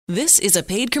This is a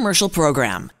paid commercial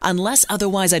program. Unless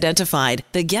otherwise identified,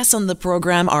 the guests on the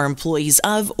program are employees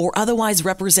of or otherwise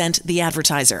represent the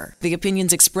advertiser. The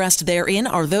opinions expressed therein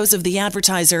are those of the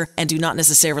advertiser and do not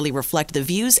necessarily reflect the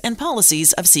views and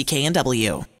policies of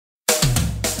CKNW.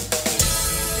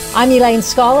 I'm Elaine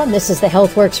Scala, and this is the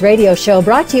HealthWorks radio show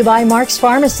brought to you by Mark's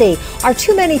Pharmacy. Are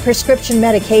too many prescription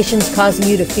medications causing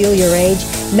you to feel your age?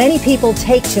 Many people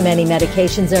take too many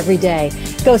medications every day.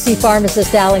 Go see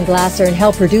pharmacist Alan Glasser and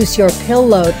help reduce your pill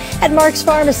load at Mark's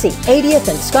Pharmacy, 80th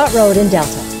and Scott Road in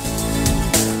Delta.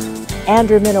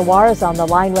 Andrew Minowar is on the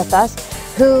line with us,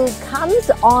 who comes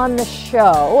on the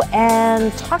show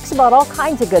and talks about all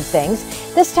kinds of good things.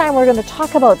 This time we're going to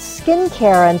talk about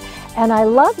skincare, and I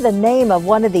love the name of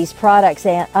one of these products,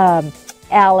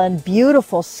 Alan,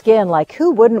 Beautiful Skin. Like,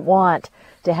 who wouldn't want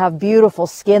to have beautiful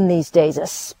skin these days,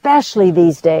 especially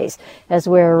these days as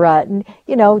we're,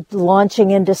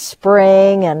 launching into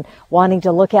spring and wanting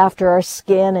to look after our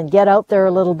skin and get out there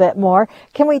a little bit more.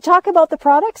 Can we talk about the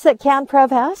products that CanPrev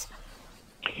has?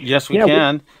 Yes, we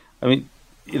can.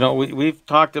 We've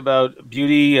talked about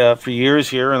beauty for years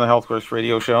here in the HealthWorks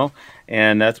radio show,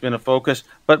 and that's been a focus,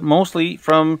 but mostly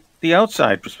from the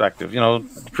outside perspective,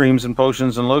 creams and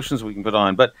potions and lotions we can put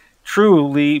on. But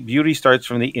truly, beauty starts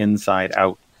from the inside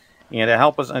out. And to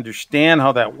help us understand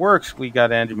how that works, we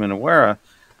got Andrew Minowar.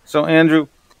 So, Andrew,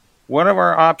 what are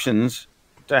our options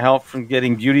to help from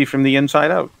getting beauty from the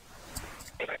inside out?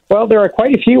 Well, there are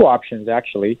quite a few options,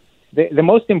 actually. The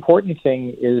most important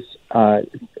thing is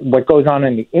what goes on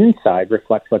the inside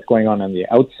reflects what's going on the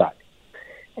outside.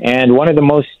 And one of the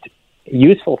most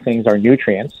useful things are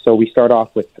nutrients. So we start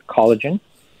off with collagen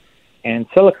and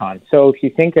silicon. So if you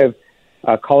think of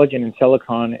collagen and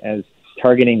silicon as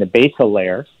targeting the basal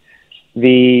layer,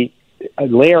 the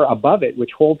layer above it,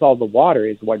 which holds all the water,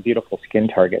 is what Beautiful Skin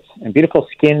targets. And Beautiful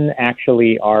Skin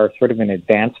actually are sort of an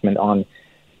advancement on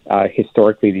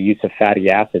historically the use of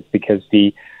fatty acids, because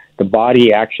the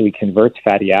body actually converts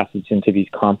fatty acids into these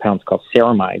compounds called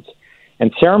ceramides.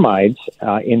 And ceramides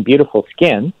in Beautiful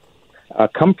Skin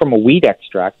come from a wheat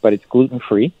extract, but it's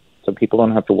gluten-free, so people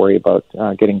don't have to worry about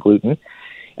getting gluten.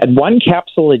 At one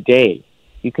capsule a day,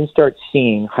 you can start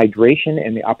seeing hydration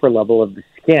in the upper level of the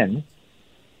skin,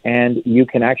 and you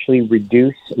can actually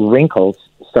reduce wrinkles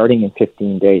starting in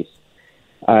 15 days.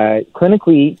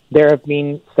 Clinically, there have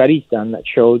been studies done that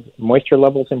showed moisture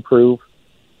levels improve,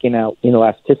 skin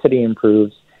elasticity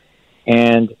improves,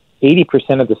 and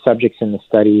 80% of the subjects in the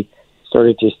study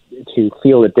started just to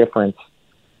feel a difference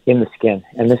in the skin.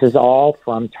 And this is all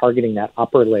from targeting that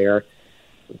upper layer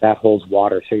that holds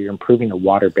water. So you're improving the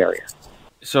water barrier.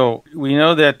 So we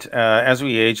know that as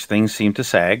we age, things seem to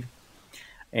sag.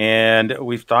 And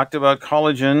we've talked about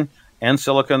collagen and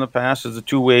silica in the past as the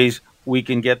two ways we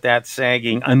can get that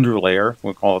sagging underlayer,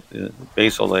 we'll call it the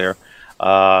basal layer,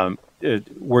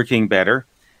 working better.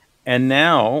 And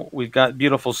now we've got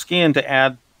Beautiful Skin to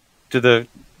add to the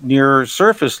near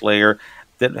surface layer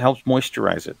that helps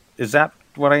moisturize it. Is that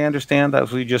what I understand?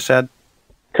 That's what you just said?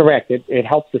 Correct. It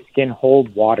helps the skin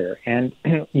hold water. And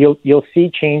you'll see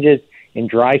changes in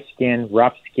dry skin,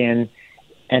 rough skin,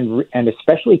 and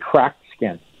especially cracked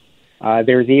skin.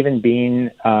 There's even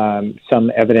been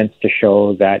some evidence to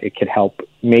show that it could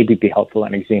maybe be helpful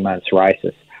in eczema and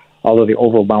psoriasis, although the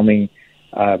overwhelming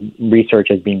research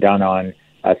has been done on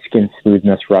skin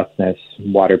smoothness, roughness,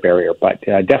 water barrier. But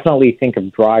definitely think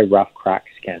of dry, rough, cracked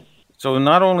skin. So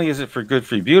not only is it good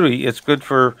for beauty, it's good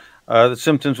for the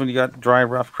symptoms when you got dry,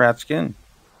 rough, cracked skin.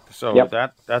 So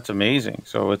yep. That's amazing.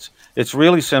 So it's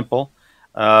really simple.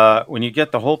 When you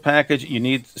get the whole package, you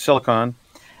need silicone.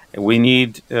 We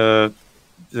need the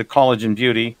collagen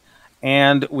beauty,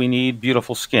 and we need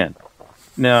Beautiful Skin.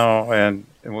 Now, and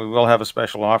we will have a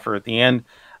special offer at the end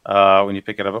when you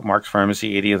pick it up at Mark's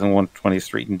Pharmacy, 80th and 120th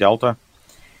Street in Delta.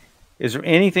 Is there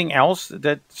anything else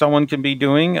that someone can be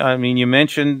doing? I mean, you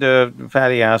mentioned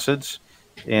fatty acids,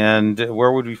 and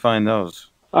where would we find those?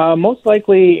 Most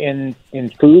likely in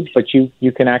foods, but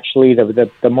you can actually,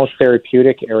 the most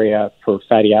therapeutic area for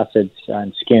fatty acids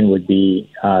and skin would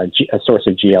be a source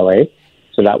of GLA,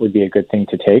 so that would be a good thing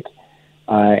to take.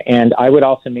 And I would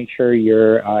also make sure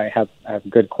you have a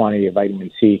good quantity of vitamin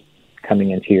C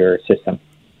coming into your system.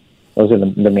 Those are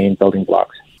the main building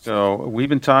blocks. So we've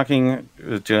been talking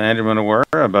to Andrew Minowar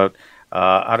about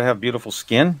how to have beautiful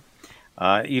skin,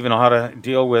 even how to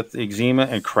deal with eczema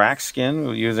and cracked skin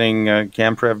using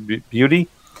CanPrev Beauty.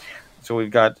 So we've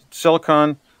got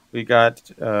silicone, we've got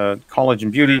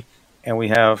collagen beauty, and we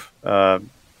have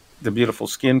the Beautiful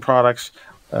Skin products.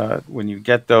 When you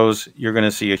get those, you're going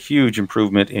to see a huge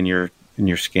improvement in your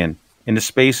skin in the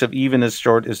space of even as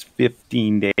short as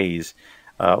 15 days.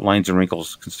 lines and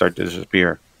wrinkles can start to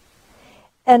disappear.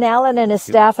 And Alan and his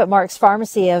staff at Mark's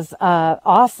Pharmacy have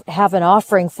an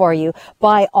offering for you.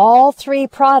 Buy all 3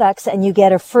 products and you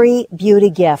get a free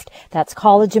beauty gift. That's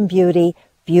Collagen Beauty,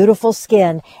 Beautiful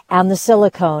Skin, and the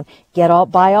silicone.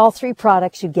 Buy all 3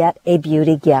 products, you get a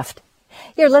beauty gift.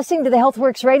 You're listening to the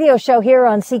HealthWorks radio show here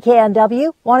on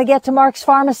CKNW. Want to get to Mark's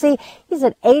Pharmacy? He's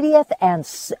at 80th and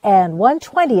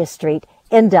 120th Street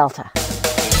in Delta.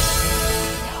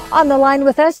 On the line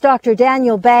with us, Dr.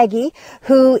 Daniel Baggy,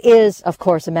 who is, of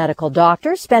course, a medical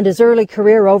doctor, spent his early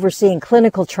career overseeing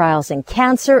clinical trials in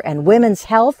cancer and women's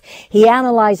health. He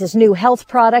analyzes new health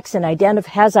products and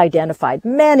has identified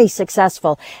many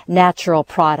successful natural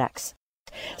products.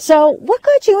 So what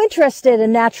got you interested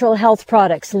in natural health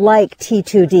products like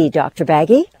T2D, Dr.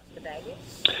 Baggy?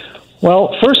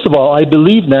 Well, first of all, I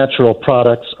believe natural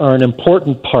products are an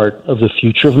important part of the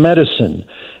future of medicine.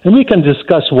 And we can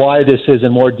discuss why this is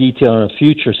in more detail in a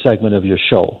future segment of your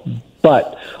show.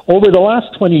 But over the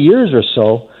last 20 years or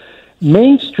so,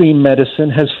 mainstream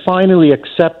medicine has finally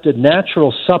accepted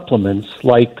natural supplements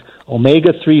like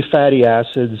omega-3 fatty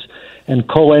acids and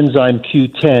coenzyme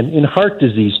Q10 in heart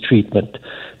disease treatment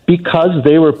because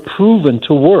they were proven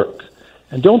to work.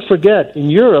 And don't forget, in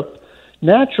Europe,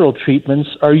 natural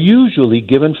treatments are usually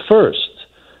given first.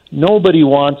 Nobody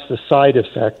wants the side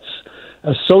effects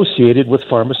associated with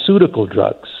pharmaceutical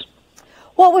drugs.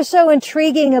 What was so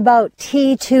intriguing about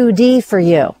T2D for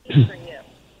you?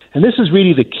 And this is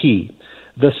really the key.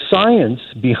 The science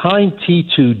behind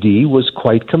T2D was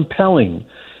quite compelling.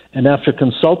 And after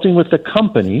consulting with the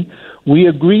company, we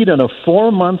agreed on a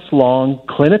 4-month-long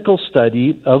clinical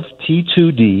study of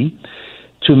T2D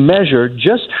to measure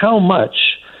just how much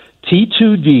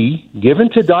T2D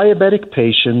given to diabetic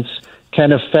patients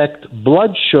can affect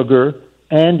blood sugar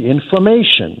and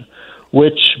inflammation,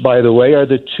 which, by the way, are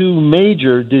the 2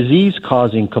 major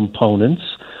disease-causing components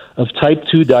of type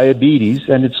 2 diabetes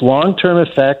and its long-term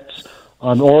effects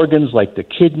on organs like the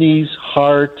kidneys,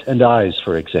 heart, and eyes,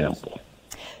 for example.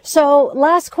 So,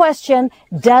 last question,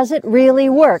 does it really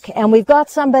work? And we've got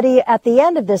somebody at the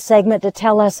end of this segment to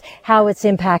tell us how it's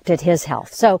impacted his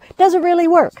health. So, does it really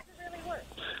work?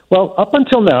 Well, up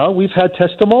until now, we've had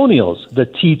testimonials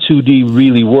that T2D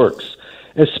really works,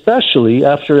 especially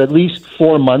after at least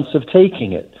 4 months of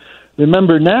taking it.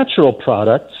 Remember, natural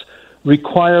products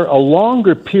require a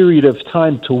longer period of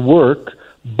time to work,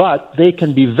 but they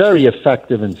can be very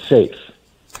effective and safe.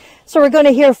 So we're going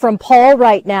to hear from Paul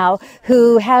right now,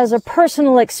 who has a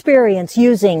personal experience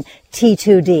using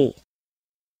T2D.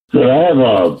 I have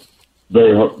a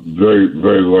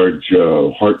very large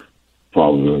heart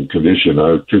problem and condition. I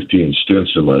have 15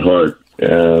 stents in my heart,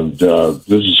 and this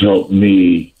has helped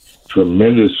me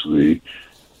tremendously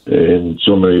in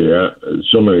so many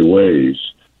ways.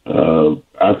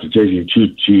 After taking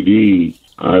T2D,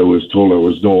 I was told I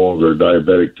was no longer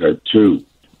diabetic type 2.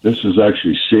 This has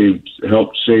actually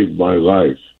helped save my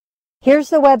life. Here's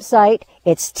the website.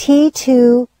 It's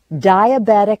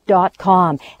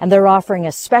T2diabetic.com, and they're offering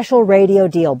a special radio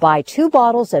deal. Buy 2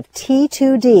 bottles of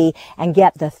T2D and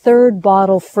get the 3rd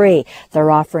bottle free.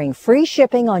 They're offering free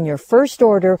shipping on your first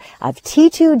order of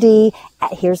T2D.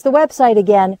 Here's the website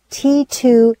again,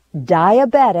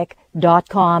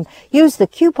 T2diabetic.com. Use the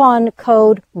coupon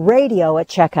code RADIO at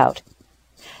checkout.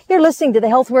 You're listening to the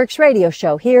HealthWorks radio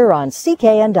show here on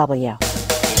CKNW.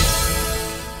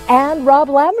 And Rob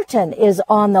Lamberton is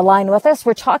on the line with us.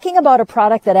 We're talking about a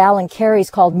product that Alan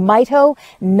carries called Mito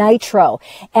Nitro,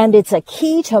 and it's a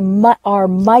key to our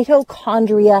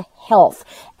mitochondria health.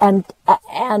 And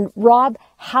Rob,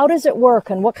 how does it work,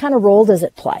 and what kind of role does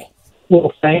it play?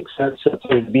 Well, thanks. That's a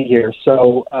pleasure to be here.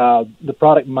 So the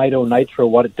product Mito Nitro,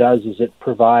 what it does is it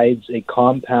provides a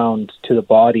compound to the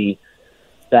body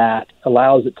that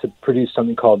allows it to produce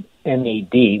something called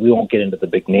NAD. We won't get into the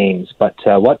big names, but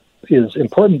what is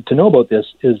important to know about this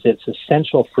is it's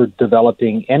essential for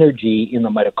developing energy in the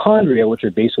mitochondria, which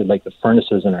are basically like the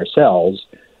furnaces in our cells,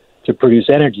 to produce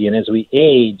energy. And as we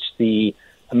age, the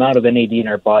amount of NAD in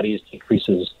our bodies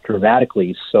decreases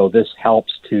dramatically. So this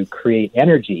helps to create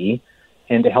energy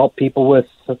and to help people with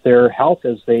their health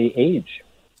as they age.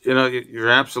 You know, you're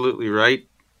absolutely right,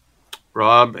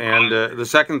 Rob. And the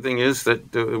second thing is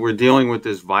that we're dealing with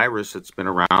this virus that's been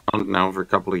around now for a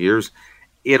couple of years.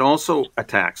 It also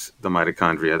attacks the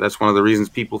mitochondria. That's one of the reasons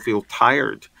people feel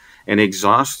tired and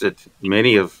exhausted.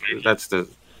 That's the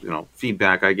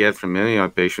feedback I get from many of my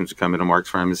patients who come into Mark's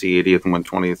Pharmacy, 80th and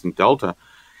 120th in Delta.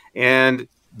 And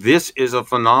this is a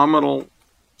phenomenal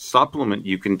supplement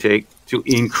you can take to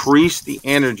increase the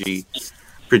energy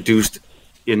produced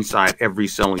inside every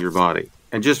cell of your body.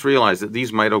 And just realize that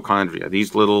these mitochondria,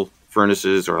 these little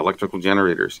furnaces or electrical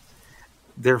generators.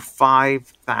 There are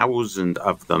 5,000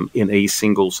 of them in a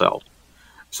single cell.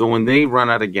 So when they run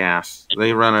out of gas,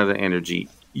 they run out of energy,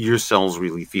 your cells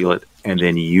really feel it, and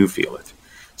then you feel it.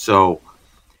 So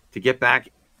to get back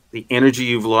the energy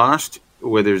you've lost,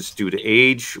 whether it's due to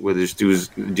age, whether it's due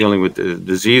to dealing with the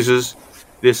diseases,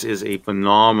 this is a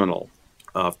phenomenal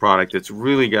product that's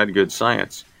really got good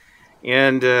science.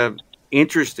 And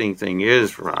interesting thing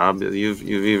is, Rob, you've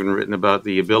even written about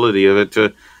the ability of it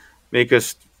to make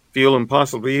us feel and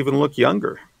possibly even look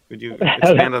younger. Could you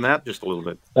expand on that just a little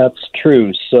bit? That's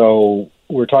true. So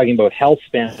we're talking about health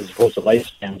span as opposed to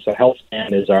lifespan. So health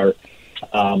span is our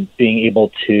being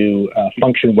able to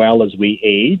function well as we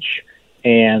age.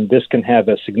 And this can have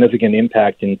a significant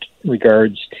impact in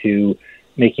regards to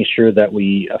making sure that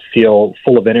we feel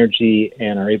full of energy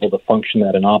and are able to function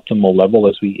at an optimal level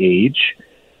as we age.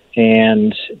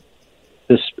 And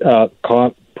this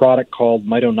product called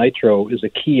MitoNitro is a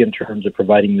key in terms of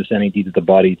providing this energy to the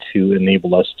body to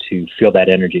enable us to feel that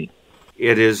energy.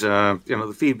 It is,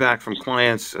 the feedback from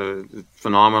clients,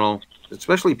 phenomenal,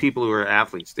 especially people who are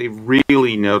athletes. They've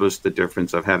really noticed the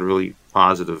difference. I've had really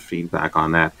positive feedback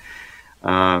on that.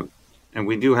 And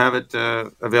we do have it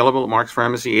available at Mark's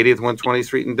Pharmacy, 80th 120th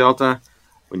Street in Delta.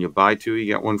 When you buy two, you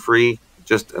get one free.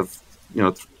 Just,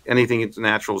 anything that's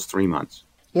natural is 3 months.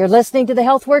 You're listening to the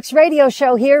HealthWorks radio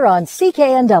show here on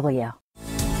CKNW.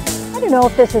 I don't know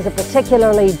if this is a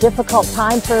particularly difficult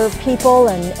time for people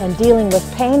and dealing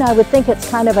with pain. I would think it's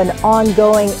kind of an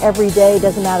ongoing, everyday,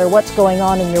 doesn't matter what's going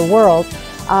on in your world.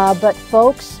 But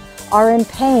folks are in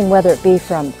pain, whether it be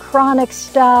from chronic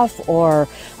stuff or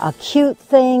acute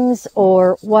things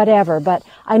or whatever. But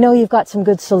I know you've got some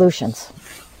good solutions.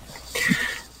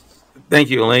 Thank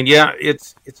you, Elaine. Yeah,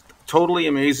 it's totally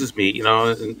amazes me,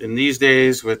 in these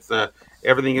days with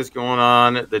everything that's going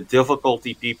on, the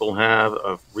difficulty people have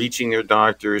of reaching their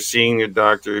doctor, seeing their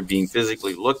doctor, being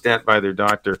physically looked at by their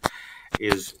doctor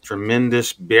is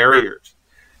tremendous barriers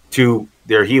to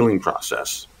their healing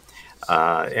process.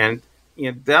 And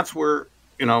that's where,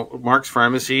 Mark's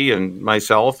Pharmacy and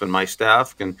myself and my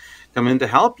staff can come in to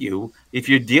help you if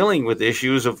you're dealing with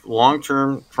issues of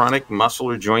long-term chronic muscle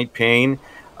or joint pain,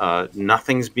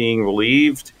 nothing's being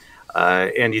relieved,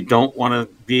 and you don't want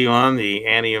to be on the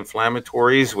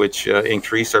anti-inflammatories, which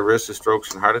increase our risk of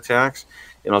strokes and heart attacks,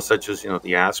 such as,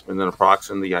 the aspirin, the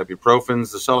naproxen, the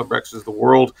ibuprofens, the Celebrexes of the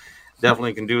world.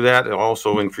 Definitely can do that. It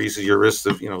also increases your risk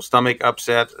of, stomach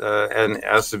upset and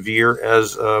as severe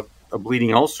as a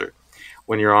bleeding ulcer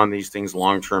when you're on these things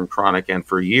long-term, chronic, and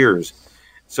for years.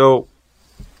 So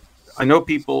I know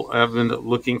people have been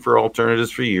looking for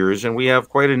alternatives for years, and we have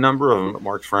quite a number of them at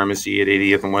Mark's Pharmacy at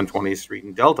 80th and 120th Street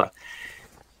in Delta.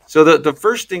 So the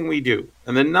first thing we do,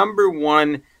 and the number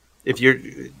one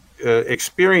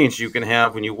experience you can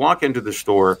have when you walk into the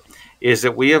store, is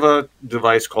that we have a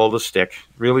device called a stick.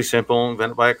 Really simple,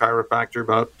 invented by a chiropractor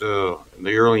about in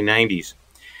the early 90s.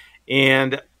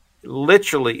 And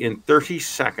literally in 30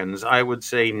 seconds, I would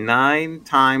say 9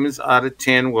 times out of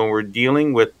 10 when we're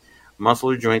dealing with muscle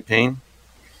or joint pain,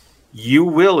 you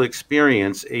will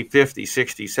experience a 50,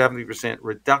 60, 70%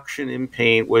 reduction in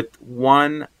pain with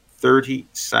one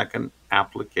 30-second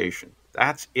application.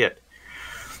 That's it.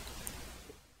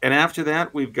 And after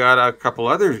that, we've got a couple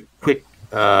other quick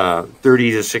 30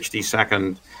 to 60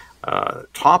 second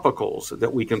topicals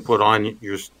that we can put on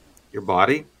your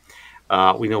body.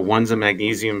 We know one's a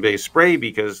magnesium-based spray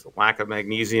because lack of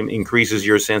magnesium increases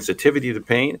your sensitivity to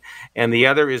pain. And the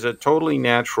other is a totally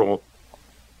natural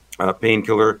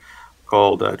painkiller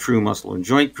called True Muscle and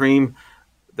Joint Cream.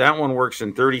 That one works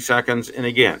in 30 seconds. And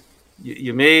again,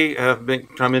 you may have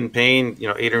come in pain,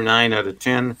 8 or 9 out of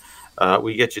 10.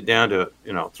 We get you down to,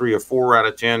 3 or 4 out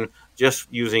of 10 just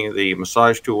using the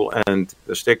massage tool and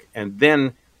the stick. And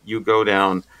then you go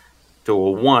down to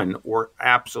a 1 or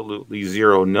absolutely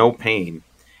 0, no pain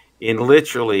in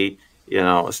literally,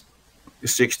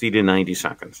 60 to 90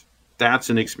 seconds. That's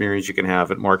an experience you can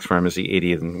have at Mark's Pharmacy,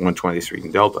 80th and 120th Street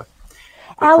in Delta.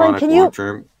 Alan, can you...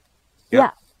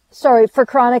 Yeah. Sorry, for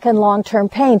chronic and long-term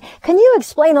pain. Can you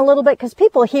explain a little bit? Because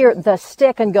people hear the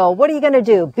stick and go, what are you going to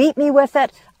do? Beat me with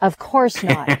it? Of course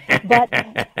not.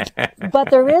 But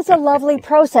there is a lovely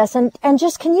process. And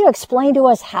just can you explain to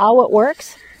us how it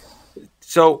works?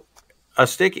 So a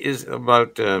stick is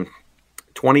about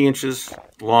 20 inches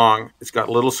long. It's got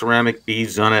little ceramic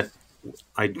beads on it.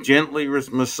 I gently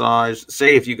massage,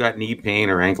 say if you got knee pain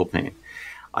or ankle pain,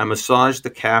 I massage the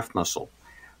calf muscle.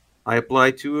 I apply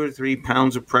 2 or 3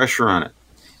 pounds of pressure on it,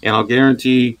 and I'll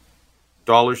guarantee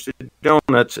dollars to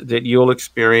donuts that you'll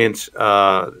experience,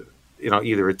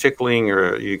 either a tickling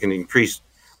or you can increase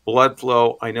blood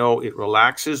flow. I know it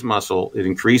relaxes muscle, it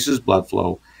increases blood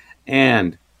flow,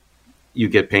 and you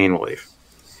get pain relief.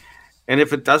 And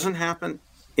if it doesn't happen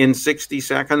in 60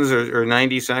 seconds or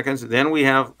 90 seconds, then we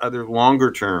have other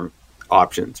longer term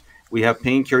options. We have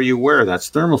Pain Care You Wear, that's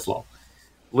ThermoFlow.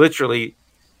 Literally,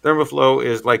 ThermoFlow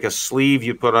is like a sleeve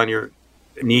you put on your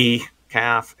knee,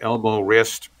 calf, elbow,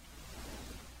 wrist.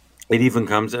 It even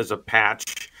comes as a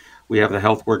patch. We have the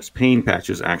HealthWorks pain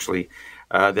patches, actually,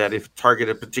 that if target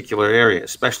a particular area,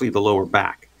 especially the lower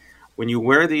back. When you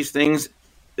wear these things,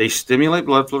 they stimulate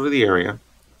blood flow to the area.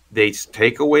 They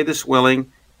take away the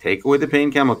swelling, take away the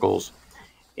pain chemicals,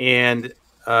 and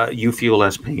you feel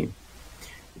less pain.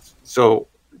 So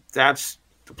that's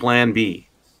the plan B.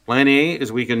 Plan A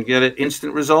is we can get an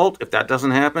instant result. If that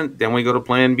doesn't happen, then we go to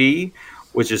plan B,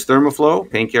 which is ThermoFlow,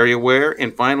 Pain Care You Wear.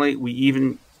 And finally, we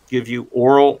even give you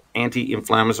oral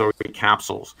anti-inflammatory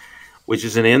capsules, which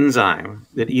is an enzyme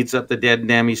that eats up the dead and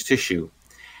damaged tissue.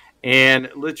 And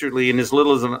literally in as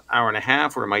little as an hour and a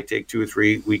half, or it might take 2 or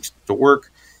 3 weeks to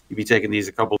work, you'll be taking these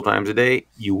a couple of times a day,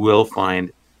 you will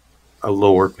find a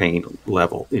lower pain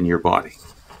level in your body.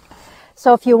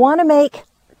 So if you want to make,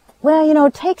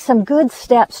 take some good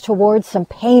steps towards some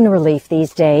pain relief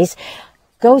these days,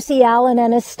 go see Alan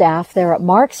and his staff. They're at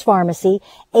Mark's Pharmacy,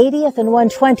 80th and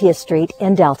 120th Street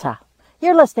in Delta.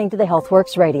 You're listening to the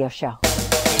HealthWorks radio show.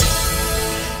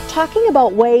 Talking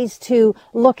about ways to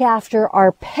look after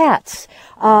our pets.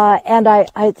 And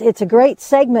it's a great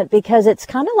segment because it's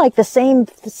kind of like the same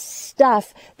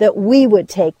stuff that we would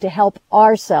take to help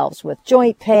ourselves with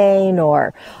joint pain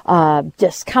or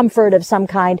discomfort of some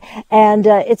kind. And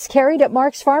it's carried at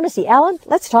Mark's Pharmacy. Alan,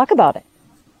 let's talk about it.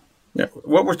 Yeah,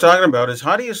 what we're talking about is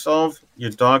how do you solve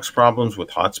your dog's problems with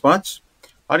hot spots?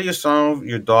 How do you solve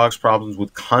your dog's problems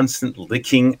with constant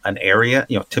licking an area?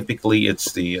 Typically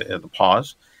it's the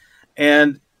paws.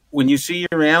 And when you see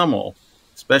your animal,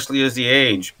 especially as they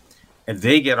age, and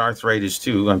they get arthritis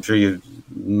too, I'm sure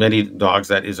many dogs,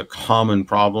 that is a common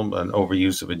problem, an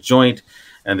overuse of a joint,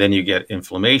 and then you get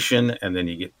inflammation, and then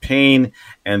you get pain,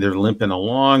 and they're limping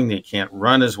along. They can't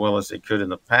run as well as they could in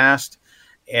the past.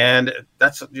 And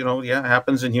that's,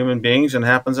 happens in human beings and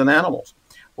happens in animals.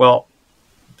 Well,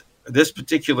 this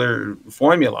particular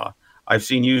formula I've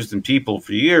seen used in people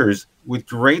for years with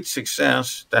great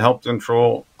success to help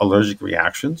control allergic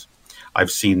reactions.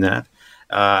 I've seen that.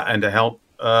 And to help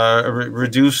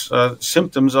reduce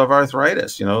symptoms of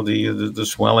arthritis, the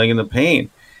swelling and the pain.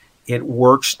 It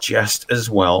works just as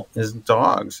well as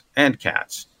dogs and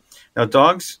cats. Now,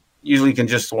 dogs usually can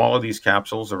just swallow these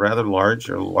capsules. They're rather large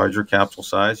or larger capsule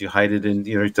size. You hide it in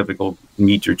your typical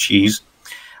meat or cheese.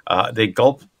 They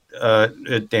gulp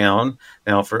it down.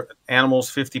 Now, for animals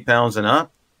 50 pounds and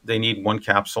up, they need 1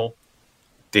 capsule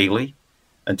daily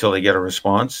until they get a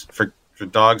response. For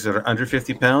dogs that are under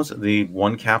 50 pounds, they need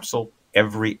 1 capsule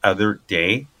every other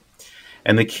day.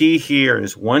 And the key here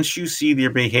is once you see their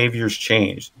behaviors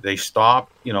change, they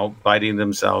stop, biting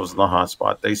themselves in the hot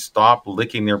spot. They stop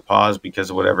licking their paws because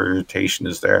of whatever irritation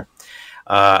is there.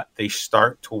 They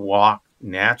start to walk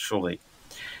naturally.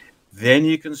 Then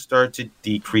you can start to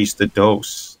decrease the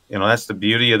dose. That's the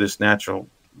beauty of this natural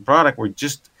product. We're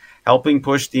just helping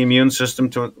push the immune system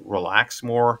to relax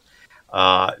more,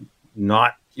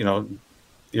 not,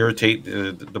 irritate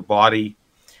the body,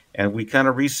 and we kind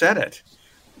of reset it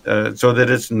so that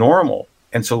it's normal.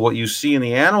 And so what you see in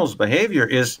the animal's behavior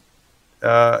is,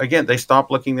 again, they stop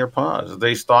licking their paws.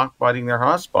 They stop biting their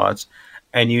hot spots,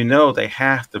 and they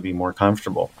have to be more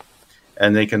comfortable.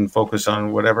 And they can focus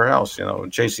on whatever else,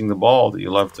 chasing the ball that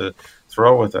you love to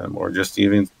throw with them, or just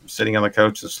even sitting on the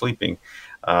couch and sleeping.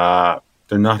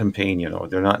 They're not in pain,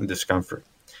 they're not in discomfort.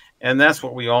 And that's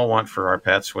what we all want for our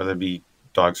pets, whether it be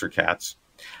dogs or cats.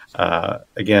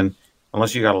 Again,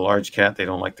 unless you got a large cat, they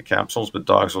don't like the capsules, but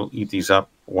dogs will eat these up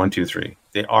 1, 2, 3.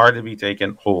 They are to be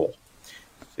taken whole.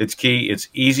 It's key. It's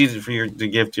easy to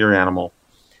give to your animal.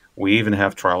 We even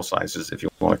have trial sizes if you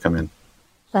want to come in.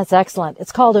 That's excellent.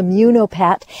 It's called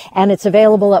Immunopet, and it's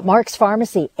available at Mark's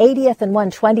Pharmacy, 80th and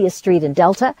 120th Street in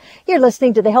Delta. You're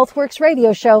listening to the HealthWorks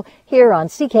radio show here on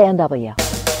CKNW.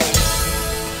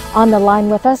 On the line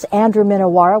with us, Andrew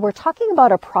Minowara. We're talking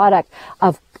about a product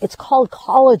it's called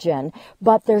collagen,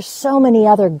 but there's so many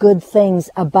other good things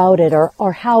about it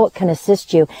or how it can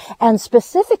assist you. And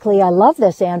specifically, I love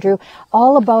this, Andrew,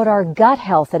 all about our gut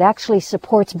health. It actually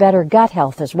supports better gut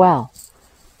health as well.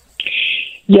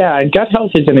 Yeah, and gut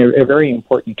health is a very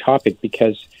important topic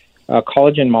because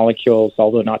collagen molecules,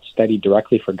 although not studied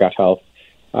directly for gut health,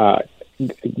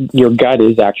 your gut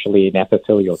is actually an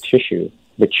epithelial tissue,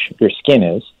 which your skin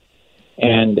is,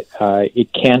 and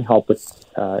it can help with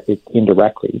it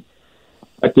indirectly.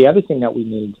 But the other thing that we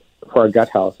need for our gut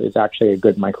health is actually a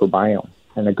good microbiome.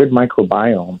 And a good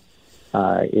microbiome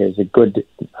is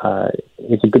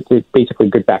basically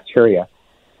good bacteria.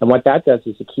 And what that does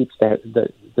is it keeps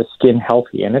the skin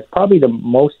healthy. And it's probably the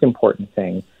most important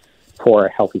thing for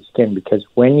a healthy skin, because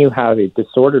when you have a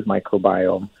disordered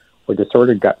microbiome or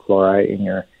disordered gut flora in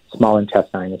your small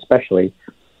intestine especially,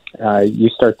 you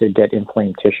start to get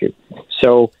inflamed tissue.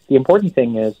 So the important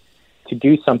thing is to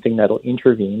do something that'll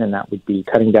intervene, and that would be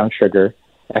cutting down sugar,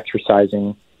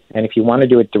 exercising, and if you want to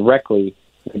do it directly,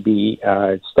 it would be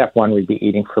step one would be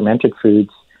eating fermented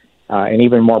foods, and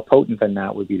even more potent than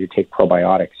that would be to take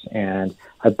probiotics. And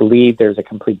I believe there's a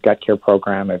complete gut care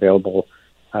program available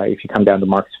if you come down to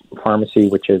Mark's Pharmacy,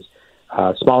 which is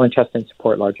small intestine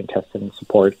support, large intestine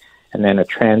support, and then a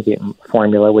transient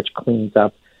formula which cleans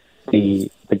up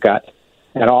the gut.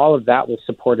 And all of that will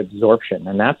support absorption.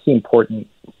 And that's the important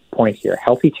point here.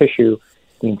 Healthy tissue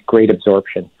means great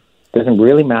absorption. It doesn't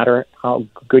really matter how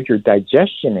good your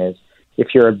digestion is.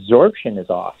 If your absorption is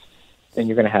off, then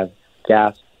you're going to have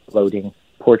gas, bloating,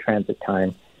 poor transit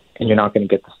time, and you're not going to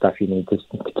get the stuff you need to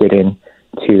get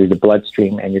into the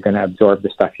bloodstream, and you're going to absorb the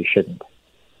stuff you shouldn't.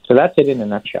 So that's it in a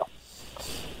nutshell.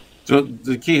 So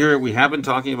the key here, we have been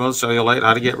talking about cellulite,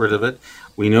 how to get rid of it.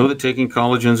 We know that taking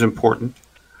collagen is important,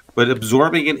 but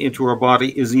absorbing it into our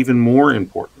body is even more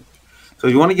important. So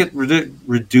you want to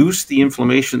reduce the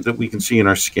inflammation that we can see in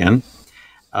our skin.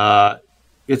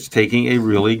 It's taking a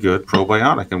really good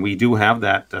probiotic, and we do have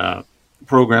that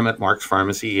program at Mark's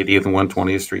Pharmacy, 80th and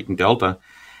 120th Street in Delta.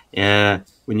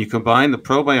 When you combine the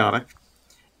probiotic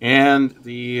and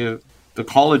the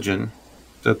collagen,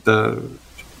 the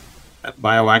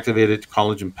bioactivated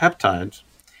collagen peptides,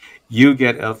 you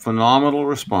get a phenomenal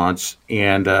response,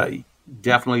 and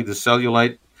definitely the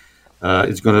cellulite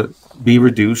is going to be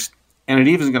reduced, and it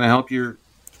even is going to help your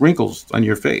wrinkles on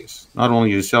your face, not only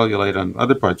your cellulite on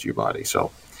other parts of your body.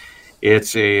 So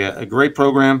it's a great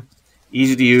program,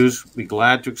 easy to use. We're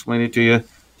glad to explain it to you.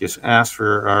 Just ask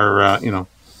for our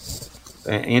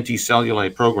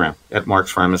anti-cellulite program at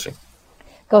Mark's Pharmacy.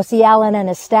 Go see Alan and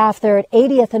his staff. They're at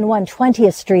 80th and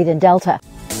 120th Street in Delta.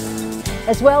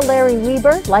 As well, Larry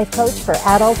Weber, life coach for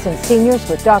adults and seniors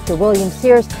with Dr. William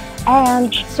Sears,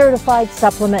 and certified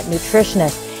supplement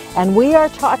nutritionist. And we are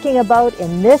talking about,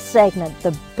 in this segment,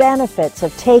 the benefits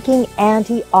of taking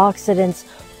antioxidants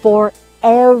for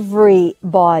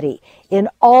everybody. In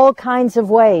all kinds of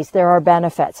ways, there are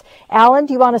benefits. Alan,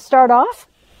 do you want to start off?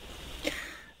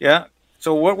 Yeah.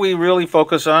 So what we really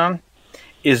focus on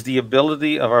is the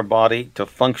ability of our body to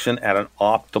function at an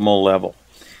optimal level.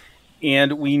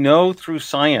 And we know through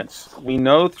science, we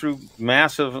know through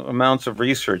massive amounts of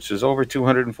research, there's over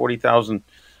 240,000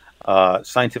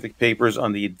 scientific papers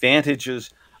on the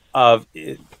advantages of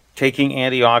taking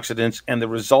antioxidants and the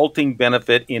resulting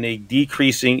benefit in a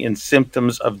decreasing in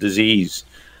symptoms of disease.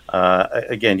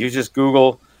 Again, you just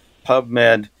Google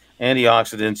PubMed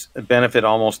antioxidants benefit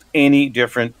almost any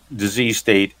different disease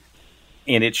state,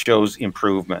 and it shows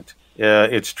improvement.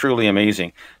 It's truly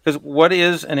amazing. Because what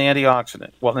is an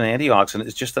antioxidant? Well, an antioxidant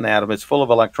is just an atom. It's full of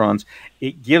electrons.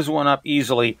 It gives one up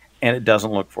easily, and it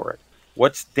doesn't look for it.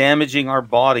 What's damaging our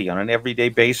body on an everyday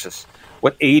basis?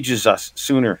 What ages us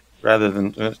sooner rather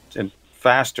than and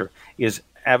faster is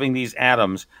having these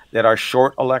atoms that are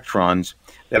short electrons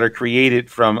that are created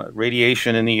from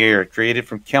radiation in the air, created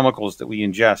from chemicals that we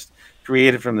ingest,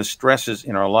 created from the stresses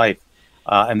in our life.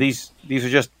 And these are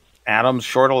just atoms,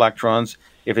 short electrons.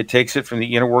 If it takes it from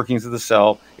the inner workings of the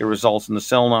cell, it results in the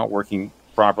cell not working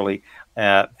properly.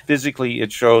 Physically,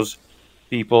 it shows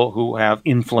people who have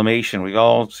inflammation. We've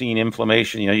all seen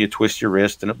inflammation. You twist your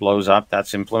wrist and it blows up.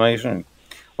 That's inflammation.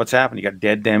 What's happened? You got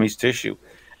dead, damaged tissue,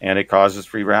 and it causes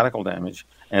free radical damage.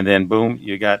 And then, boom,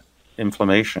 you got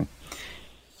inflammation.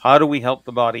 How do we help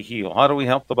the body heal? How do we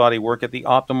help the body work at the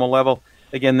optimal level?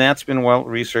 Again, that's been well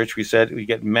researched. We said we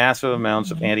get massive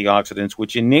amounts of antioxidants,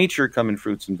 which in nature come in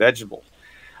fruits and vegetables,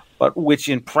 but which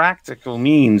in practical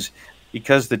means,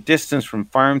 because the distance from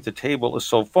farm to table is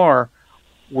so far,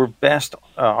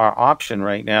 our option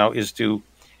right now is to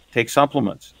take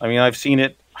supplements. I mean, I've seen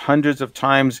it hundreds of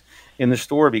times in the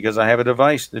store because I have a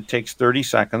device that takes 30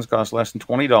 seconds, costs less than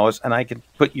 $20, and I can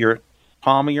put your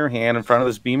palm of your hand in front of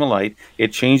this beam of light.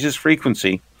 It changes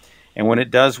frequency, and when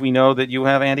it does, we know that you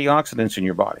have antioxidants in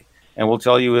your body. And we'll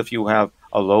tell you if you have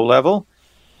a low level,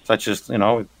 such as,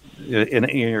 in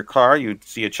your car, you'd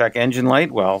see a check engine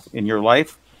light. Well, in your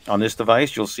life, on this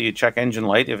device, you'll see a check engine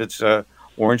light. If it's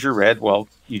orange or red, well,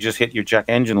 you just hit your check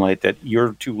engine light that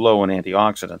you're too low in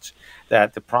antioxidants,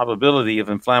 that the probability of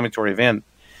inflammatory event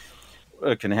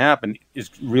can happen is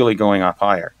really going up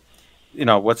higher.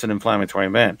 what's an inflammatory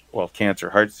event? Well, cancer,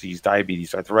 heart disease,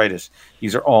 diabetes, arthritis.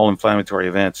 These are all inflammatory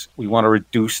events. We want to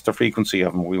reduce the frequency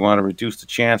of them. We want to reduce the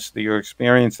chance that you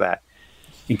experience that.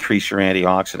 Increase your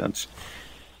antioxidants.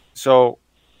 So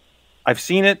I've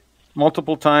seen it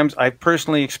multiple times. I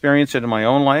personally experienced it in my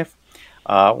own life.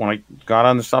 When I got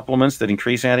on the supplements that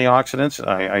increase antioxidants,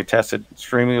 I tested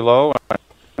extremely low.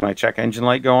 My check engine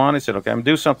light go on. I said, okay, I'm going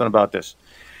to do something about this.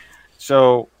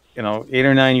 So, 8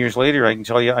 or 9 years later, I can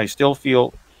tell you I still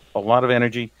feel a lot of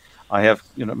energy. I have,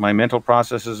 my mental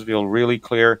processes feel really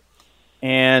clear,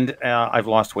 and I've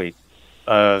lost weight.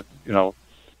 Sometimes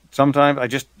I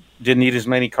just didn't eat as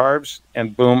many carbs,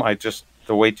 and boom,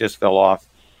 the weight just fell off.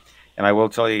 And I will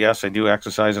tell you, yes, I do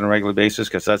exercise on a regular basis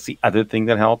because that's the other thing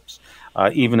that helps.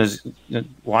 Even as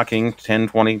walking 10,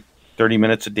 20, 30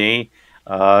 minutes a day,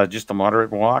 just a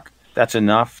moderate walk, that's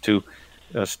enough to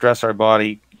stress our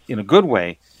body in a good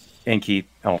way and keep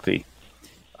healthy.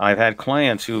 I've had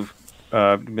clients who've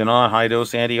been on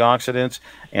high-dose antioxidants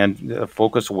and a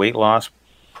focused weight loss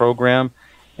program,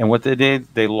 and what they did,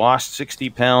 they lost 60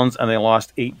 pounds and they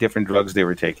lost 8 different drugs they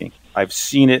were taking. I've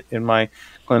seen it in my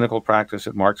clinical practice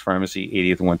at Mark's Pharmacy,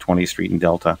 80th and 120th Street in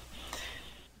Delta.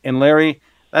 And Larry,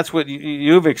 that's what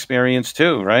you've experienced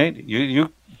too, right?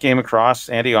 You came across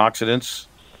antioxidants,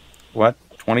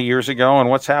 20 years ago, and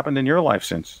what's happened in your life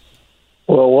since?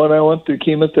 Well, when I went through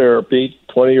chemotherapy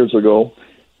 20 years ago,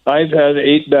 I've had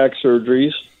 8 back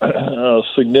surgeries,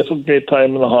 significant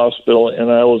time in the hospital, and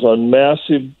I was on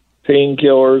massive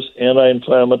painkillers,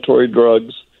 anti-inflammatory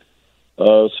drugs,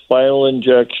 spinal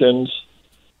injections.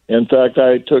 In fact,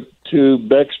 I took 2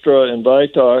 Bextra and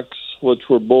Vitox, which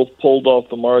were both pulled off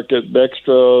the market.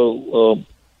 Bextra,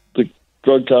 the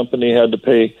drug company had to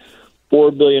pay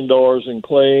 $4 billion in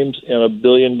claims and $1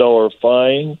 billion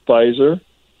fine. Pfizer,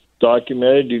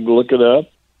 documented, you can look it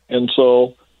up. And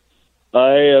so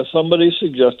somebody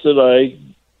suggested I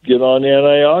get on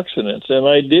antioxidants, and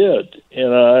I did.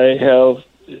 And I have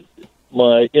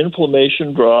my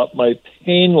inflammation dropped, my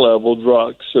pain level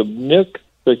dropped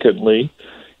significantly.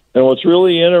 And what's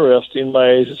really interesting,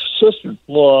 my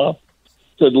sister-in-law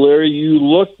said, Larry, you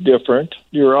look different.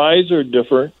 Your eyes are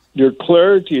different. Your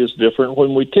clarity is different.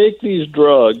 When we take these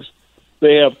drugs,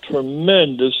 they have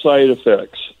tremendous side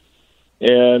effects.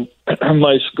 And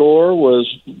my score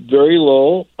was very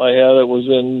low. It was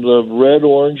in the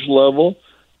red-orange level,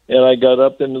 and I got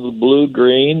up into the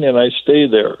blue-green, and I stay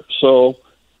there. So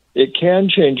it can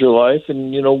change your life.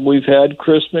 And, we've had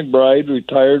Chris McBride,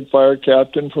 retired fire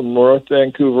captain from North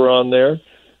Vancouver, on there.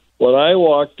 When I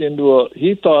walked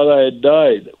he thought I had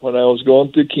died when I was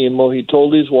going through chemo. He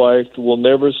told his wife, we'll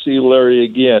never see Larry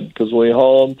again, because when we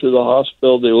haul him to the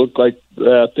hospital, they look like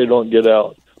that. They don't get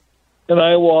out. And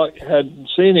I hadn't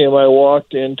seen him. I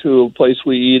walked into a place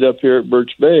we eat up here at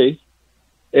Birch Bay,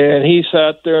 and he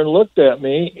sat there and looked at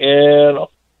me, and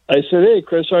I said, hey,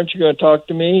 Chris, aren't you going to talk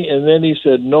to me? And then he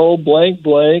said, no, blank,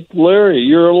 Larry,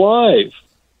 you're alive.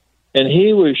 And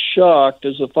he was shocked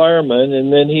as a fireman,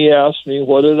 and then he asked me,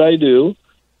 what did I do?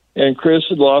 And Chris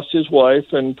had lost his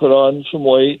wife and put on some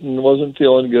weight and wasn't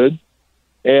feeling good.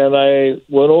 And I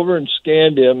went over and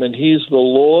scanned him, and he's the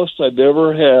lowest I've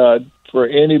ever had for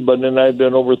anybody, and I've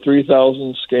done over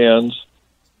 3,000 scans.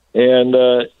 And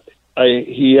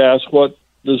he asked, what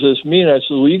does this mean? I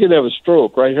said, well, you could have a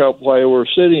stroke right while we're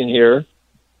sitting here.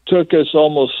 Took us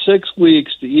almost 6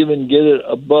 weeks to even get it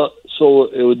above so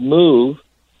it would move.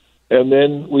 And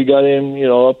then we got him,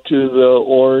 up to the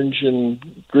orange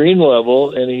and green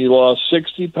level, and he lost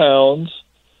 60 pounds.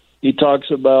 He talks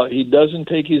about he doesn't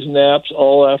take his naps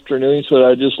all afternoon, so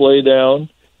I just lay down,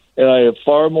 and I have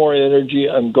far more energy.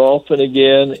 I'm golfing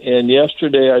again, and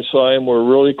yesterday I saw him. We're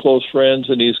really close friends,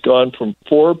 and he's gone from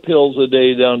 4 pills a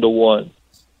day down to 1.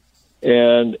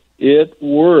 And it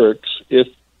works. If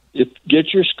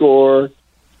get your score,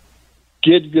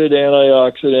 get good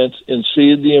antioxidants, and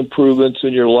see the improvements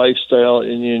in your lifestyle,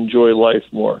 and you enjoy life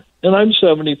more. And I'm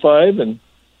 75 and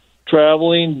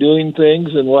traveling, doing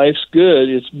things, and life's good.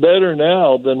 It's better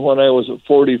now than when I was at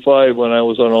 45 when I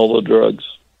was on all the drugs.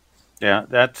 Yeah,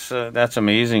 that's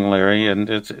amazing, Larry, and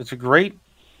it's a great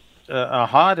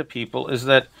aha to people is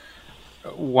that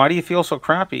why do you feel so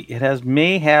crappy? It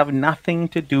may have nothing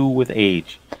to do with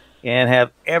age, and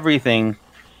have everything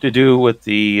to do with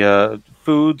the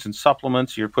foods and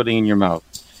supplements you're putting in your mouth.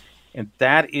 And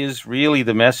that is really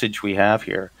the message we have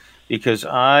here, because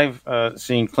I've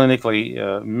seen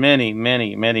clinically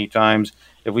many times,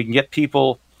 if we can get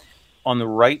people on the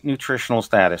right nutritional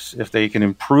status, if they can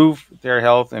improve their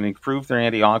health and improve their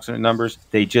antioxidant numbers,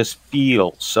 they just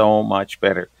feel so much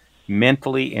better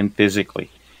mentally and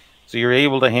physically. So you're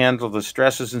able to handle the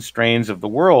stresses and strains of the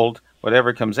world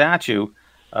whatever comes at you,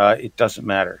 it doesn't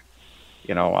matter.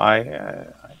 I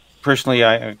personally,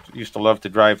 I used to love to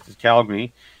drive to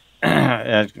Calgary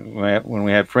when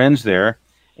we had friends there,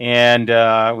 and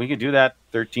we could do that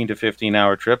 13 to 15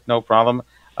 hour trip, no problem.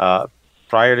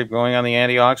 Prior to going on the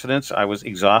antioxidants, I was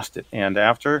exhausted, and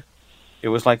after, it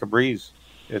was like a breeze.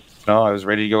 I was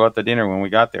ready to go out to dinner when we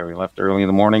got there. We left early in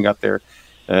the morning, got there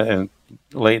and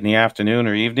late in the afternoon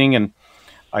or evening, and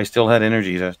I still had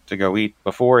energy to go eat.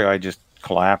 Before, I just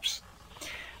collapsed.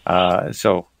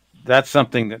 So that's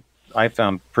something that I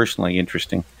found personally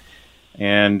interesting.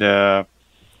 And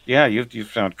you've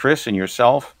found Chris and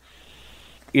yourself.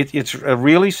 It's a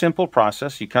really simple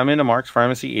process. You come into Mark's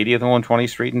Pharmacy, 80th and 120th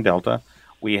Street in Delta.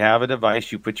 We have a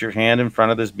device. You put your hand in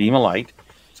front of this beam of light,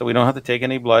 so we don't have to take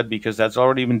any blood because that's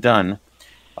already been done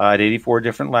at 84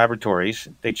 different laboratories.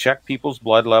 They check people's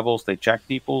blood levels. They check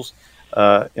people's,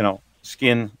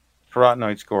 skin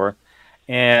carotenoid score,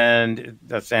 and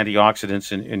that's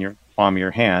antioxidants in your palm of your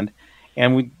hand,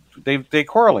 and they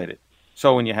correlate it.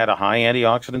 So when you had a high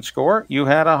antioxidant score, you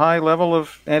had a high level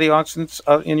of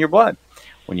antioxidants in your blood.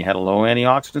 When you had a low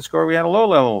antioxidant score, we had a low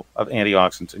level of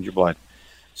antioxidants in your blood.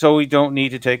 So we don't need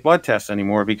to take blood tests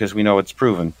anymore because we know it's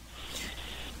proven.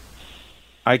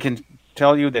 I can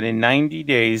tell you that in 90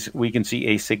 days, we can see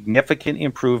a significant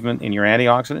improvement in your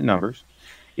antioxidant numbers.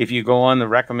 If you go on the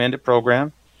recommended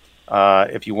program,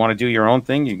 if you want to do your own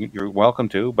thing, you're welcome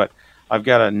to. But I've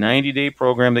got a 90-day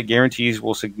program that guarantees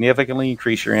will significantly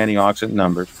increase your antioxidant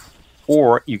numbers,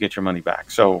 or you get your money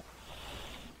back. So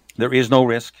there is no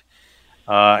risk,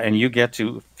 and you get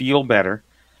to feel better.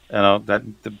 That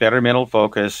the better mental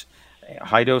focus.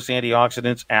 High-dose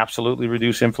antioxidants absolutely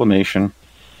reduce inflammation.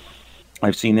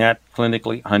 I've seen that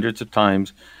clinically hundreds of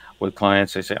times with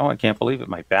clients. They say, "Oh, I can't believe it.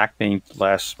 My back pain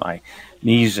less, my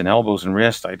knees and elbows and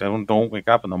wrists. I don't wake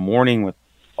up in the morning with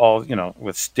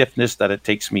with stiffness that it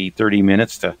takes me 30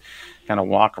 minutes to kind of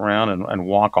walk around and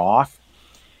walk off."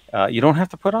 You don't have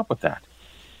to put up with that.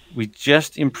 We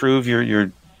just improve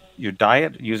your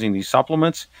diet using these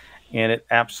supplements, and it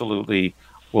absolutely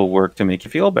will work to make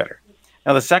you feel better.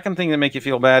 Now, the second thing that make you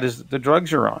feel bad is the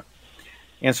drugs you're on.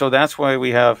 And so that's why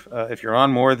we have, if you're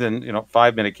on more than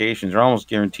 5 medications, you're almost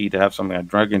guaranteed to have something, a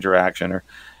drug interaction or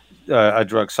a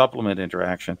drug supplement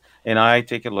interaction. And I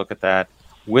take a look at that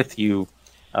with you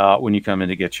when you come in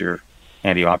to get your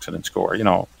antioxidant score.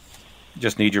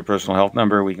 Just need your personal health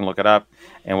number. We can look it up,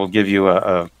 and we'll give you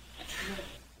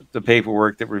the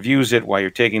paperwork that reviews it while you're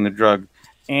taking the drug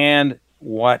and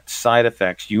what side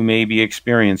effects you may be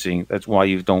experiencing. That's why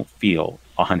you don't feel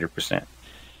 100%.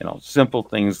 Simple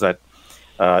things that,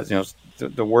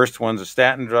 the worst ones are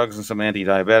statin drugs and some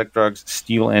anti-diabetic drugs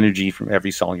steal energy from every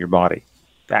cell in your body.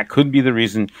 That could be the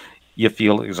reason you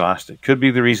feel exhausted. Could be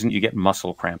the reason you get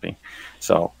muscle cramping.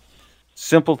 So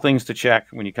simple things to check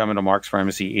when you come into Mark's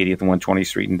Pharmacy, 80th and 120th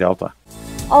Street in Delta.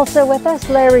 Also with us,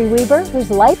 Larry Weber, who's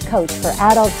life coach for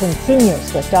adults and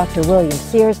seniors with Dr. William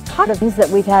Sears. Talk of things that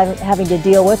we've had having to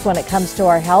deal with when it comes to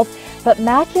our health. But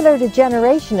macular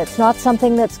degeneration, it's not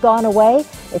something that's gone away.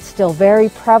 It's still very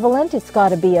prevalent. It's got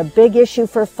to be a big issue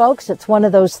for folks. It's one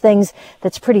of those things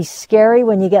that's pretty scary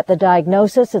when you get the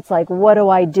diagnosis. It's like, what do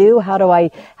I do? How do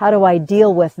I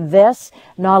deal with this?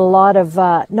 Not a lot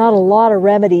of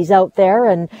remedies out there.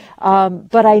 And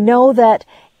but I know that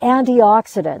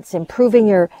antioxidants, improving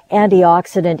your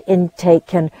antioxidant intake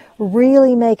can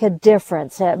really make a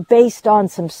difference. Based on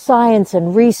some science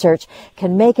and research,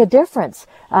 can make a difference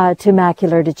to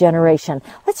macular degeneration.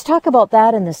 Let's talk about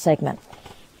that in this segment.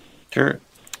 Sure.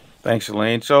 Thanks,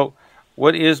 Elaine. So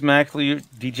what is macular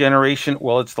degeneration?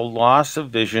 Well, it's the loss of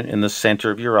vision in the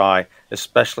center of your eye,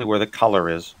 especially where the color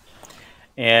is.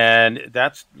 And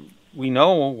we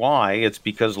know why. It's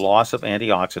because loss of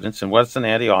antioxidants. And what's an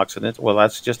antioxidant? Well,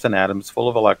 that's just an atom. It's full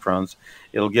of electrons.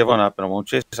 It'll give one up and it won't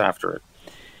chase after it.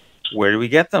 Where do we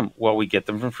get them? Well, we get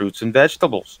them from fruits and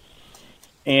vegetables.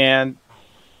 And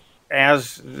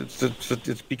as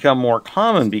it's become more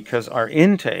common because our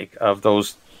intake of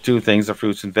those two things, the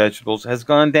fruits and vegetables, has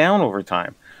gone down over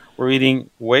time. We're eating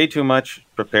way too much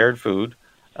prepared food.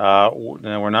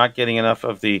 We're not getting enough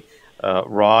of the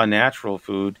raw, natural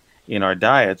food in our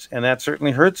diets, and that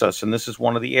certainly hurts us. And this is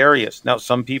one of the areas. Now,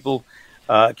 some people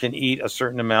can eat a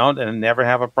certain amount and never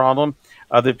have a problem.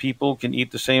 Other people can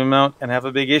eat the same amount and have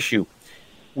a big issue.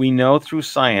 We know through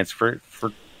science for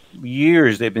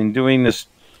years they've been doing this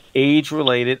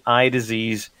age-related eye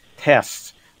disease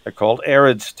tests. They're called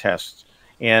AREDS tests.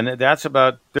 And that's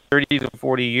about 30 to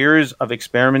 40 years of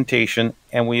experimentation,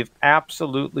 and we've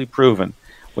absolutely proven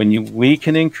we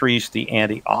can increase the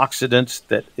antioxidants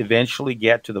that eventually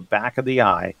get to the back of the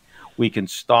eye, we can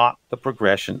stop the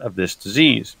progression of this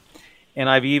disease. And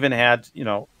I've even had,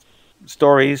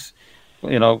 stories,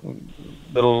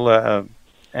 little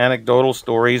anecdotal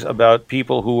stories about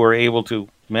people who were able to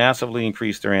massively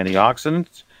increase their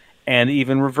antioxidants and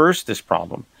even reverse this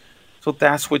problem. So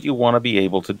that's what you want to be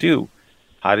able to do.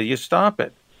 How do you stop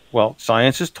it? Well,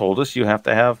 science has told us you have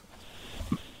to have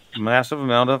a massive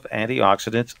amount of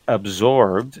antioxidants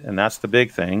absorbed, and that's the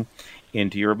big thing,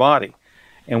 into your body.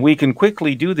 And we can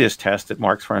quickly do this test at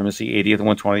Mark's Pharmacy, 80th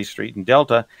and 120th Street in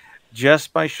Delta,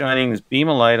 just by shining this beam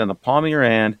of light on the palm of your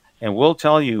hand, and we'll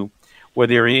tell you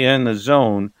whether you're in the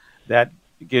zone that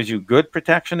gives you good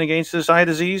protection against this eye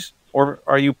disease, or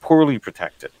are you poorly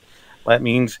protected. That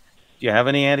means, do you have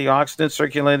any antioxidants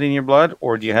circulating in your blood,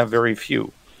 or do you have very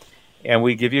few? And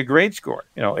we give you a grade score,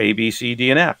 A, B, C,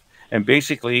 D, and F. And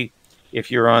basically,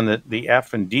 if you're on the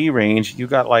F and D range, you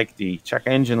got like the check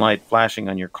engine light flashing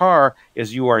on your car,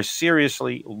 is you are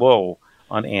seriously low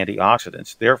on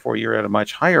antioxidants. Therefore, you're at a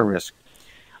much higher risk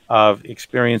of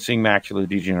experiencing macular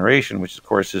degeneration, which of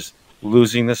course is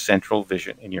losing the central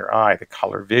vision in your eye, the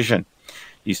color vision.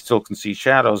 You still can see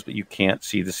shadows, but you can't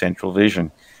see the central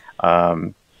vision.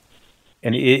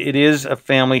 And it is a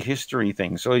family history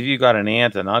thing. So if you got an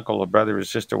aunt, an uncle, a brother, a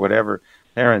sister, whatever,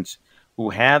 parents who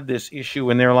have this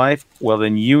issue in their life, well,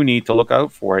 then you need to look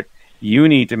out for it. You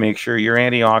need to make sure your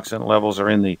antioxidant levels are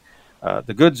in the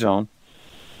good zone.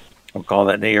 We'll call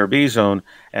that an A or B zone,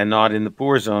 and not in the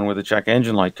poor zone where the check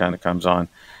engine light kind of comes on.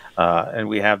 And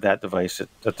we have that device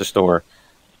at the store.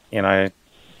 And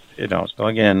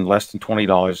again, less than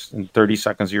 $20 in 30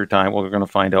 seconds of your time, we're going to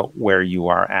find out where you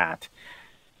are at.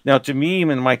 Now, to me,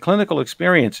 in my clinical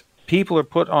experience, people are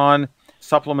put on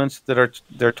supplements that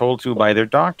they're told to by their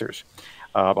doctors,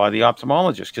 by the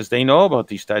ophthalmologist, because they know about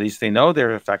these studies. They know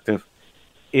they're effective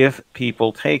if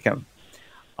people take them.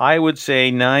 I would say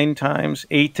 8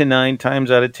 to 9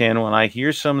 times out of 10, when I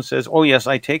hear someone says, oh, yes,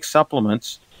 I take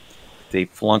supplements, they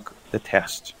flunk the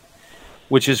test,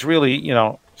 which is really,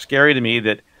 scary to me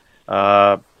that,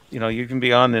 you can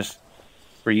be on this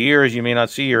for years. You may not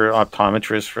see your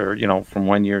optometrist for, from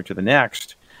 1 year to the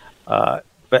next.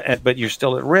 But you're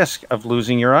still at risk of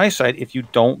losing your eyesight if you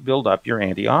don't build up your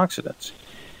antioxidants.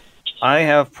 I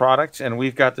have products, and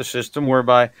we've got the system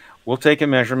whereby we'll take a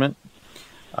measurement,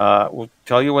 we'll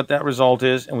tell you what that result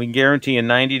is, and we guarantee in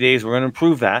 90 days we're going to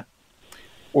improve that,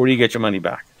 or you get your money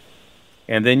back.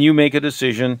 And then you make a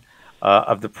decision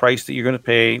of the price that you're going to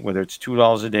pay, whether it's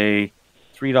 $2 a day,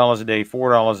 $3 a day,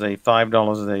 $4 a day,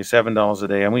 $5 a day, $7 a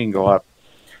day, and we can go up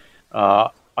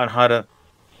on how to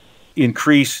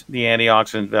increase the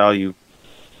antioxidant value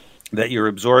that you're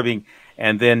absorbing,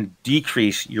 and then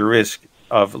decrease your risk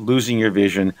of losing your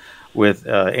vision with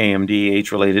AMD,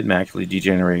 age-related macular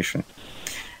degeneration.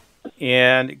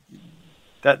 And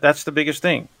that's the biggest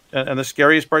thing. And the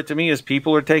scariest part to me is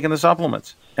people are taking the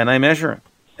supplements, and I measure them,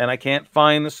 and I can't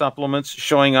find the supplements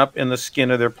showing up in the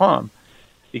skin of their palm,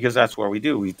 because that's what we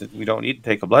do. We don't need to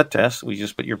take a blood test. We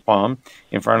just put your palm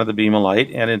in front of the beam of light,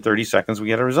 and in 30 seconds we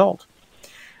get a result.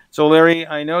 So, Larry,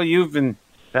 I know you've been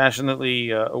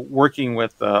passionately working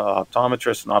with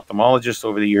optometrists and ophthalmologists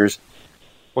over the years.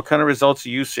 What kind of results are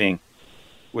you seeing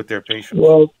with their patients?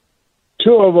 Well,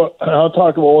 two of them, I'll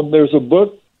talk about one. There's a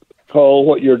book called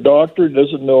What Your Doctor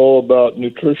Doesn't Know About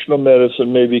Nutritional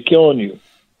Medicine May Be Killing You.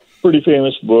 Pretty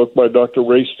famous book by Dr.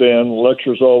 Ray Stan,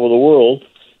 lectures all over the world.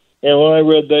 And when I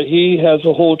read that, he has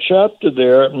a whole chapter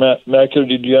there at macular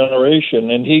degeneration,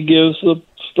 and he gives the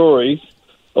story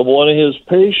of one of his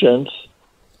patients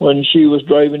when she was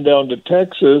driving down to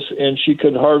Texas and she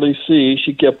could hardly see.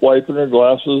 She kept wiping her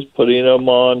glasses, putting them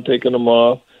on, taking them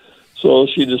off. So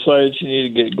she decided she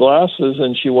needed to get glasses,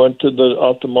 and she went to the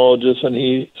ophthalmologist, and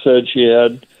he said she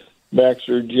had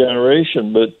macular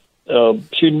degeneration, but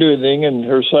she didn't do anything, and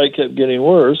her sight kept getting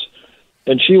worse.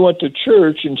 And she went to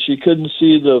church, and she couldn't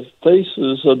see the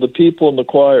faces of the people in the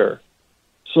choir.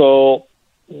 So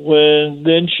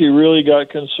then she really got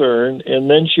concerned,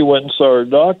 and then she went and saw her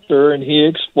doctor, and he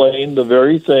explained the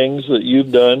very things that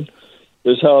you've done,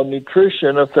 is how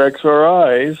nutrition affects our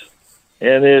eyes,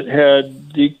 and it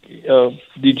had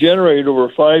degenerated over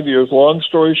 5 years. Long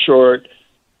story short,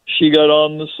 she got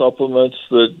on the supplements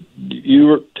that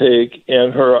you take,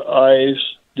 and her eyes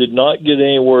did not get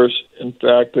any worse. In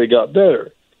fact, they got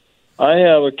better. I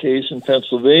have a case in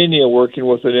Pennsylvania working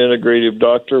with an integrative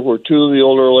doctor where two of the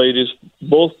older ladies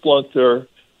both flunked their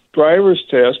driver's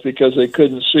test because they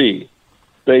couldn't see.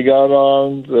 They got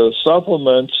on the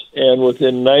supplements, and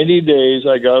within 90 days,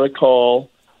 I got a call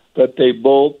that they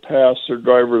both passed their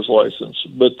driver's license.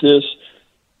 But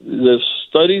the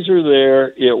studies are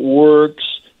there. It works.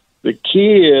 The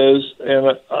key is,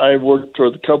 and I worked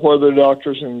with a couple other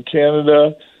doctors in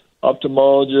Canada,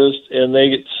 ophthalmologist, and they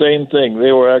get the same thing.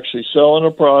 They were actually selling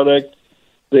a product.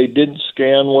 They didn't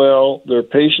scan well. Their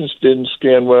patients didn't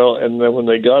scan well. And then when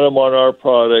they got them on our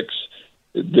products,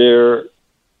 their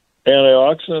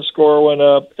antioxidant score went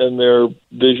up and their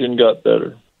vision got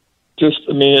better.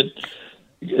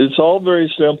 It's all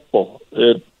very simple.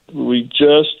 We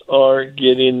just aren't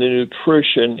getting the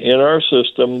nutrition in our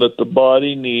system that the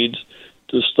body needs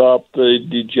to stop the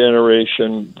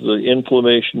degeneration, the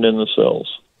inflammation in the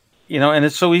cells. And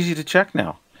it's so easy to check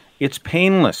now. It's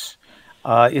painless.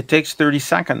 It takes 30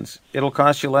 seconds. It'll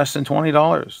cost you less than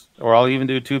 $20, or I'll even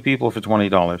do 2 people for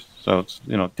 $20. So it's,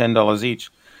 $10 each.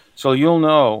 So you'll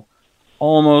know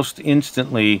almost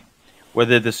instantly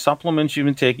whether the supplements you've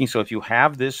been taking, so if you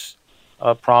have this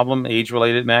problem,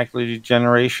 age-related macular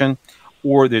degeneration,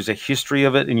 or there's a history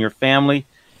of it in your family,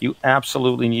 you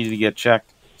absolutely need to get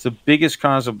checked. It's the biggest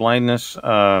cause of blindness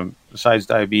besides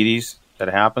diabetes that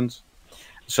happens.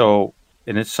 So,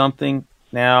 and it's something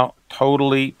now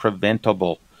totally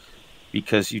preventable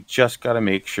because you just got to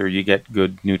make sure you get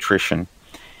good nutrition.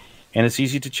 And it's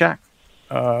easy to check.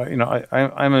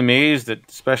 I'm amazed that,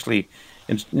 especially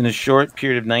in a short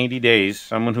period of 90 days,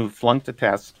 someone who flunked the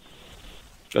test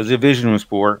because their vision was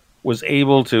poor was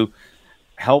able to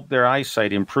help their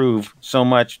eyesight improve so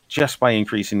much just by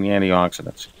increasing the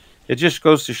antioxidants. It just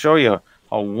goes to show you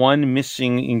how one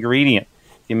missing ingredient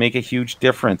can make a huge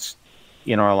difference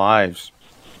in our lives.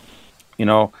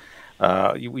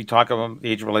 We talk about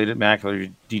age-related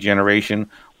macular degeneration.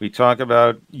 We talk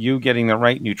about you getting the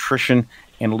right nutrition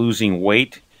and losing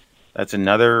weight. That's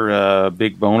another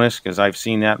big bonus because I've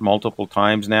seen that multiple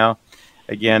times now.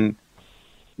 Again,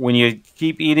 when you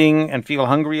keep eating and feel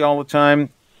hungry all the time,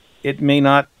 it may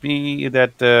not be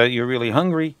that you're really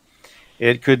hungry.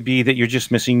 It could be that you're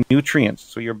just missing nutrients.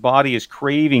 So your body is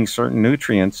craving certain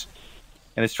nutrients,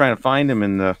 and it's trying to find them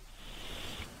in the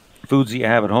foods that you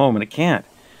have at home, and it can't.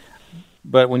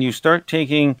 But when you start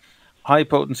taking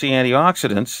high-potency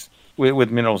antioxidants with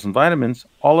minerals and vitamins,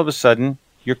 all of a sudden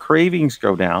your cravings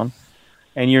go down,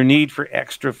 and your need for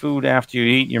extra food after you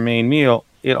eat your main meal,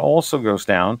 it also goes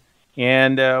down.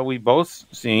 And we've both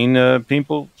seen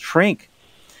people shrink,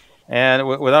 and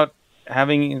without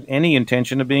having any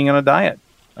intention of being on a diet.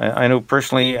 I know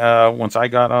personally, once I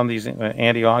got on these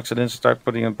antioxidants, start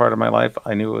putting in part of my life,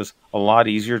 I knew it was a lot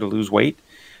easier to lose weight.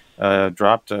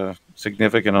 Dropped a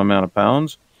significant amount of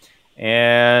pounds,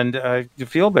 and you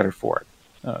feel better for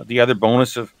it. The other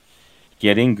bonus of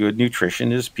getting good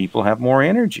nutrition is people have more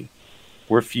energy.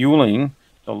 We're fueling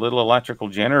the little electrical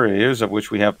generators, of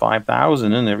which we have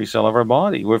 5,000 in every cell of our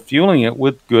body. We're fueling it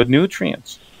with good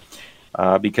nutrients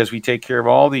because we take care of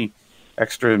all the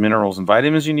extra minerals and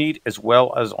vitamins you need, as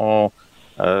well as all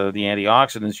the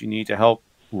antioxidants you need to help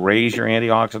raise your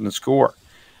antioxidant score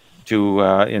to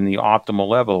in the optimal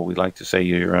level. We like to say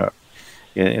you're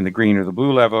in the green or the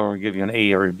blue level, or give you an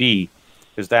A or a B,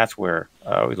 because that's where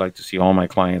we'd like to see all my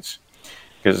clients.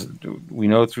 Because we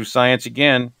know through science,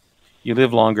 again, you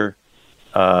live longer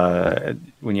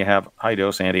when you have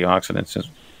high-dose antioxidants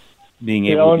being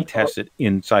able to be tested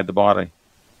inside the body.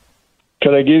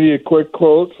 Can I give you a quick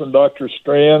quote from Dr.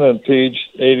 Strand on page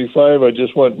 85? I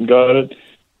just went and got it.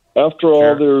 After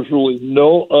all, there is really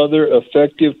no other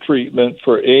effective treatment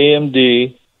for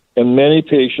AMD, and many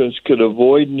patients could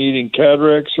avoid needing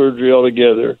cataract surgery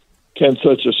altogether. Can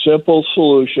such a simple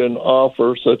solution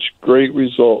offer such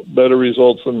better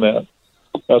results than that?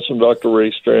 That's from Dr.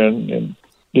 Ray Strand in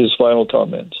his final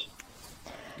comments.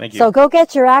 Thank you. So go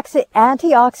get your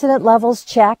antioxidant levels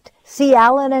checked. See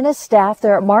Alan and his staff.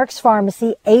 They're at Mark's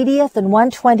Pharmacy, 80th and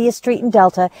 120th Street in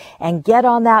Delta, and get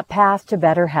on that path to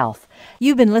better health.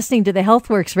 You've been listening to the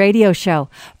HealthWorks radio show.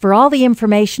 For all the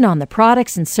information on the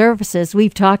products and services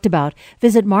we've talked about,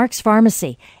 visit Mark's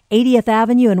Pharmacy, 80th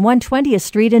Avenue and 120th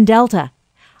Street in Delta.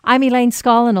 I'm Elaine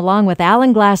Scollin, along with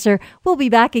Alan Glasser. We'll be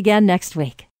back again next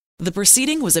week. The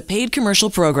proceeding was a paid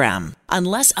commercial program.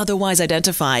 Unless otherwise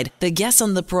identified, the guests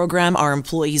on the program are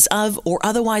employees of or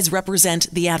otherwise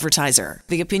represent the advertiser.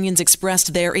 The opinions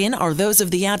expressed therein are those of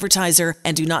the advertiser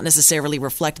and do not necessarily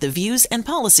reflect the views and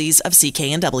policies of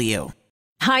CKNW.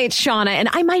 Hi, it's Shauna, and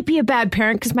I might be a bad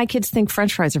parent because my kids think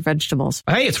French fries are vegetables.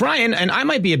 Hey, it's Ryan, and I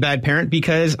might be a bad parent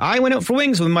because I went out for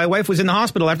wings when my wife was in the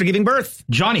hospital after giving birth.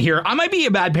 Johnny here. I might be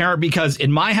a bad parent because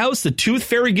in my house, the tooth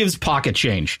fairy gives pocket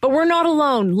change. But we're not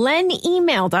alone. Len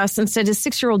emailed us and said his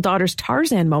 6-year-old daughter's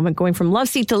Tarzan moment going from love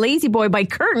seat to lazy boy by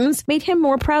curtains made him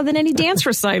more proud than any dance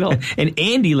recital. And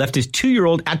Andy left his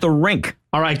 2-year-old at the rink.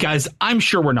 All right, guys, I'm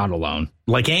sure we're not alone.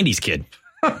 Like Andy's kid.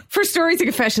 For stories and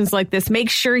confessions like this, make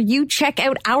sure you check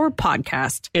out our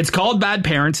podcast. It's called Bad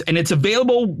Parents, and it's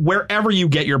available wherever you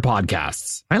get your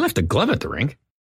podcasts. I left a glove at the rink.